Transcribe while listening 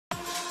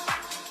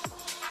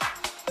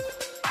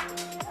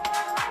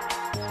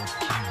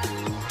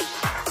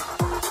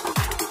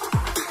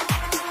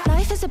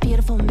is a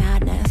beautiful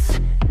madness.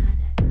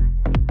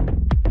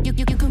 You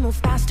can move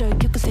faster,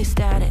 you can stay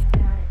static.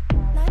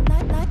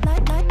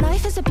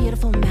 Life is a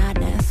beautiful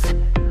madness.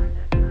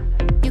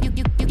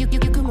 You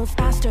can move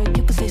faster,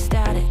 you can stay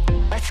static.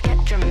 Let's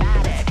get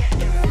dramatic.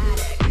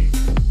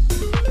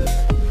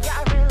 Yeah,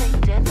 I really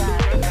did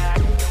that.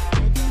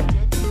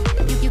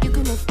 You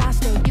can move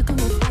faster, you can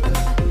move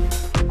faster.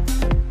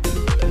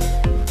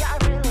 Yeah, I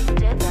really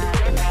did that.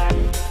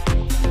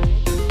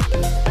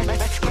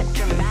 Let's get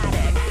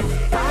dramatic.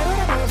 Why would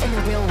I live in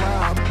the real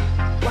world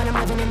when I'm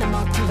living in the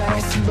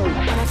multiverse?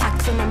 When I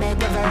flex in the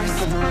megaverse,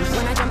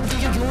 when I jump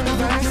through your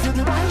universe.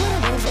 Why would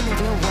I live in the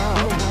real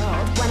world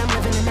when I'm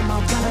living in the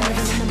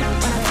multiverse? When I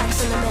flex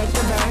in the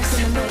megaverse,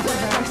 when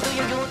I jump through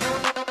your universe.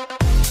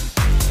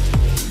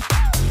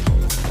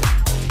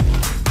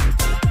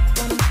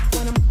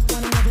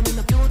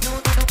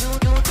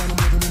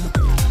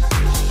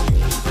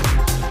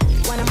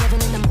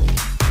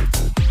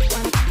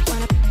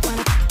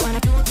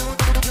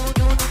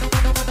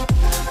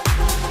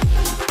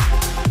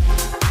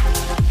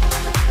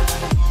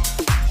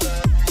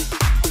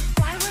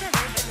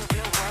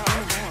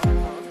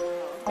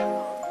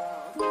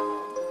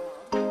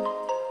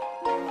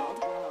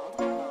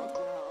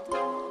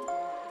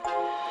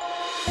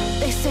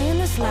 They say in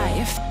this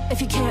life,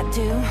 if you can't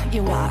do,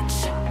 you watch.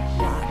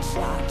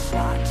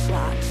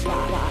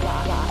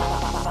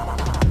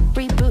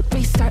 Reboot,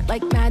 restart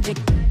like magic.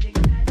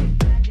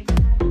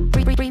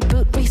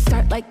 Reboot,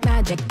 restart like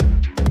magic.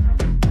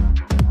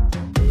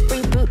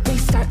 Reboot,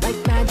 restart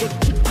like magic.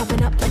 Keep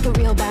popping up like a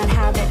real bad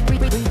habit.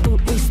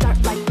 Reboot,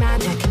 restart like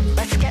magic.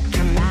 Let's get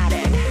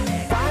dramatic.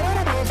 Why would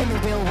I live in the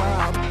real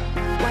world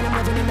when I'm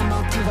living in the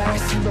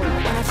multiverse?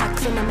 When I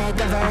flex in the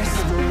megaverse,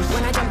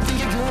 when I jump through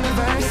your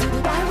universe.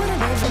 Why would I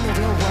live in the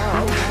real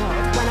world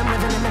when I'm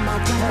living in the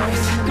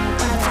multiverse?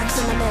 When I flex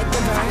in the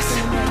megaverse,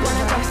 when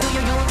I jump through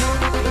your universe.